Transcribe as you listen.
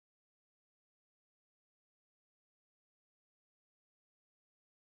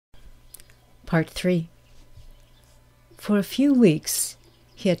Part 3. For a few weeks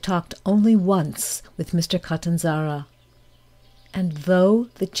he had talked only once with Mr. Catanzara, and though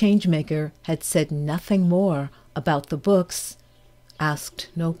the changemaker had said nothing more about the books, asked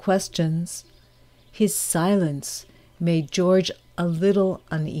no questions, his silence made George a little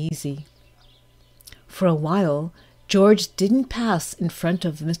uneasy. For a while, George didn't pass in front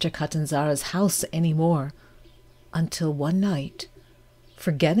of Mr. Catanzara's house any more, until one night,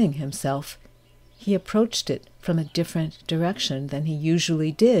 forgetting himself, he approached it from a different direction than he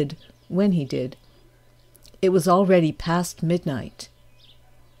usually did when he did. It was already past midnight.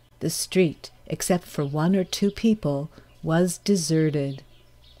 The street, except for one or two people, was deserted.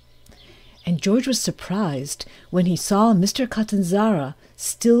 And George was surprised when he saw Mr. Catanzara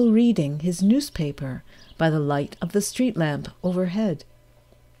still reading his newspaper by the light of the street lamp overhead.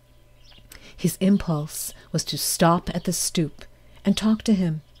 His impulse was to stop at the stoop and talk to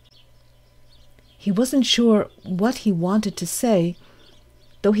him. He wasn't sure what he wanted to say,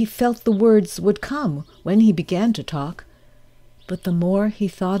 though he felt the words would come when he began to talk. But the more he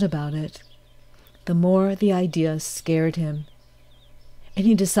thought about it, the more the idea scared him, and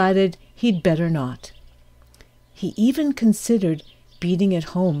he decided he'd better not. He even considered beating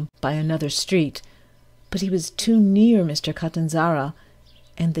it home by another street, but he was too near Mr. Catanzara,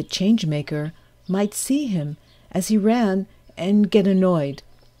 and the changemaker might see him as he ran and get annoyed.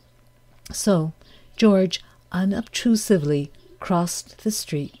 So George unobtrusively crossed the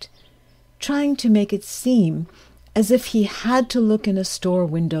street, trying to make it seem as if he had to look in a store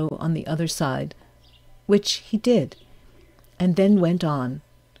window on the other side, which he did, and then went on,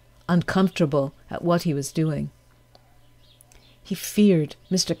 uncomfortable at what he was doing. He feared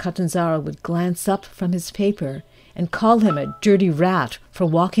Mr. Catanzara would glance up from his paper and call him a dirty rat for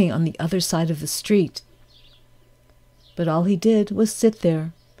walking on the other side of the street. But all he did was sit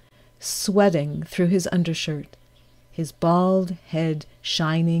there, sweating through his undershirt, his bald head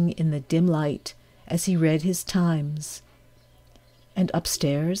shining in the dim light as he read his Times. And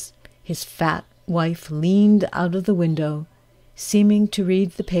upstairs, his fat wife leaned out of the window, seeming to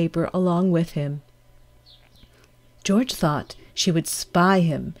read the paper along with him. George thought she would spy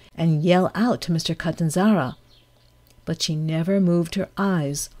him and yell out to Mr. Catanzara, but she never moved her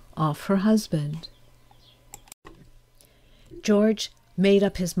eyes off her husband. George made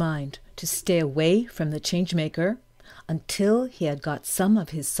up his mind to stay away from the changemaker until he had got some of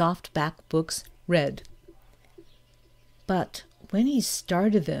his softback books read. But when he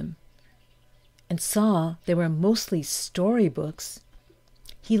started them and saw they were mostly storybooks,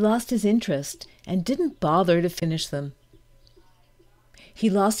 he lost his interest and didn't bother to finish them. He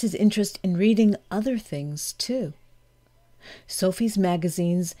lost his interest in reading other things, too. Sophie's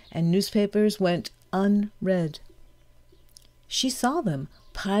magazines and newspapers went unread. She saw them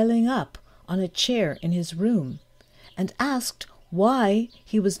piling up on a chair in his room and asked why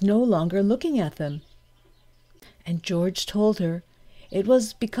he was no longer looking at them. And George told her it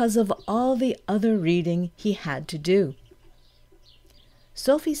was because of all the other reading he had to do.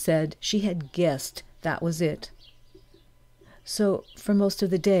 Sophie said she had guessed that was it. So for most of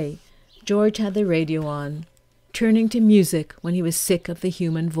the day, George had the radio on, turning to music when he was sick of the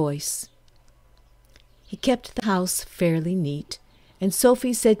human voice. He kept the house fairly neat, and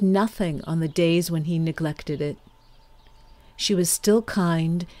Sophie said nothing on the days when he neglected it. She was still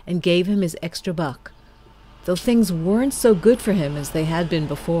kind and gave him his extra buck, though things weren't so good for him as they had been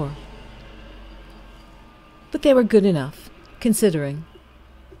before. But they were good enough, considering.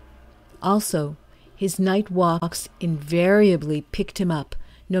 Also, his night walks invariably picked him up,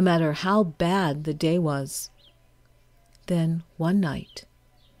 no matter how bad the day was. Then, one night,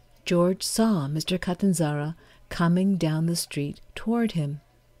 George saw Mr. Catanzara coming down the street toward him.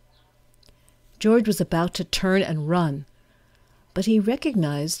 George was about to turn and run, but he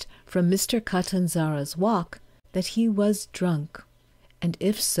recognized from Mr. Catanzara's walk that he was drunk, and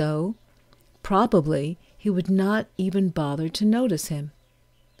if so, probably he would not even bother to notice him.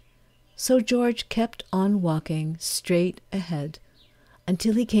 So George kept on walking straight ahead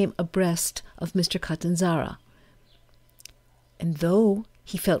until he came abreast of Mr. Catanzara. And though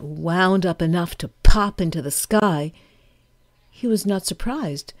he felt wound up enough to pop into the sky, he was not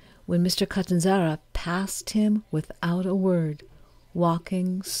surprised when Mr. Catanzara passed him without a word,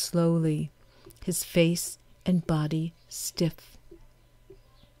 walking slowly, his face and body stiff.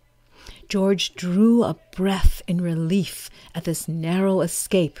 George drew a breath in relief at this narrow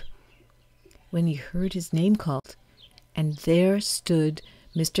escape when he heard his name called, and there stood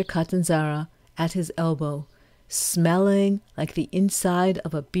Mr. Catanzara at his elbow, smelling like the inside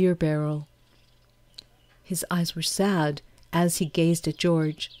of a beer barrel. His eyes were sad as he gazed at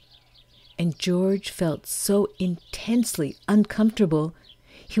George, and George felt so intensely uncomfortable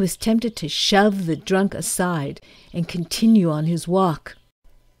he was tempted to shove the drunk aside and continue on his walk.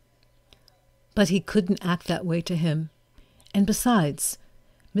 But he couldn't act that way to him, and besides,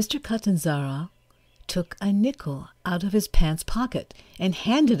 Mr. Catanzara took a nickel out of his pants pocket and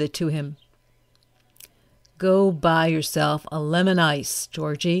handed it to him. "Go buy yourself a lemon ice,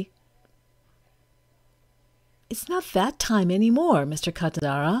 Georgie." "It's not that time any more, Mr.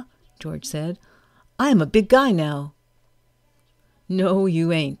 Catanzara," George said. "I am a big guy now." "No,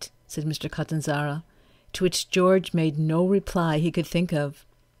 you ain't," said Mr. Catanzara, to which George made no reply he could think of.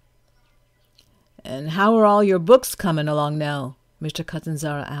 "And how are all your books coming along now?" Mr.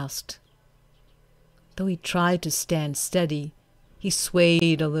 Catanzara asked. Though he tried to stand steady, he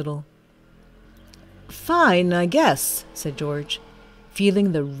swayed a little. "Fine, I guess," said George,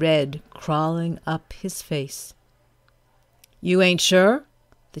 feeling the red crawling up his face. "You ain't sure?"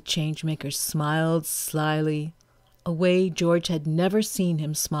 The changemaker smiled slyly, a way George had never seen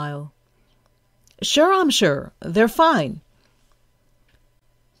him smile. "Sure, I'm sure. They're fine."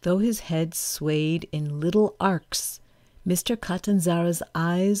 Though his head swayed in little arcs, Mr. Catanzara's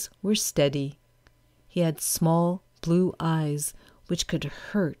eyes were steady. He had small blue eyes which could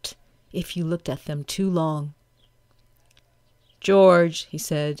hurt if you looked at them too long. "George," he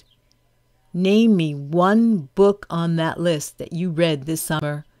said, "name me one book on that list that you read this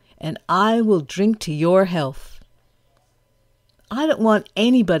summer, and I will drink to your health." "I don't want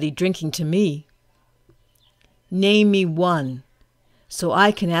anybody drinking to me." "Name me one, so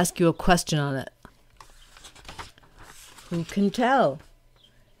I can ask you a question on it." "Who can tell?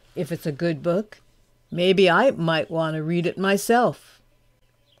 If it's a good book, maybe I might want to read it myself."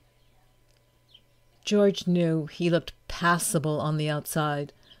 George knew he looked passable on the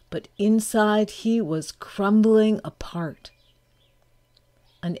outside, but inside he was crumbling apart.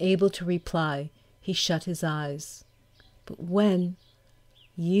 Unable to reply, he shut his eyes. But when,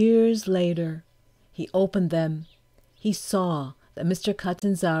 years later, he opened them, he saw that Mr.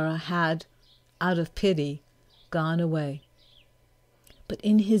 Catanzara had, out of pity, gone away. But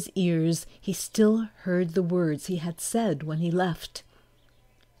in his ears he still heard the words he had said when he left.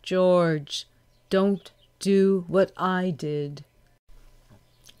 "George, don't do what I did."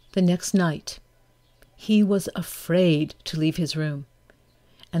 The next night, he was afraid to leave his room,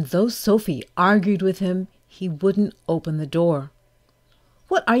 and though Sophie argued with him, he wouldn't open the door.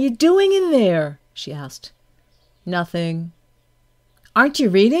 "What are you doing in there?" she asked. "Nothing." "Aren't you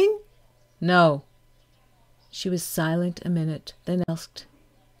reading?" "No." She was silent a minute, then asked,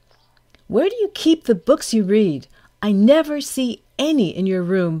 "Where do you keep the books you read? I never see any in your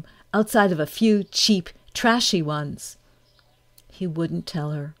room outside of a few cheap, trashy ones." He wouldn't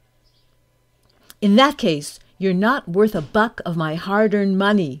tell her. "In that case, you're not worth a buck of my hard-earned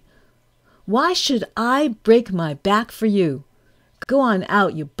money. Why should I break my back for you? Go on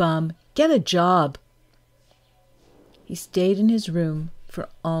out, you bum. Get a job." He stayed in his room for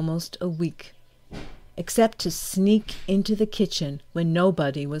almost a week, except to sneak into the kitchen when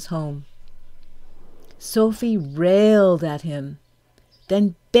nobody was home. Sophie railed at him,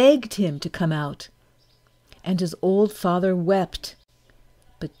 then begged him to come out, and his old father wept,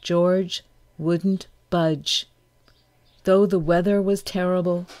 but George wouldn't budge, though the weather was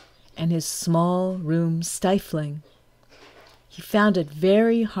terrible and his small room stifling. He found it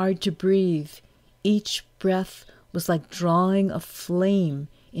very hard to breathe. Each breath was like drawing a flame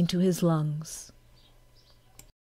into his lungs.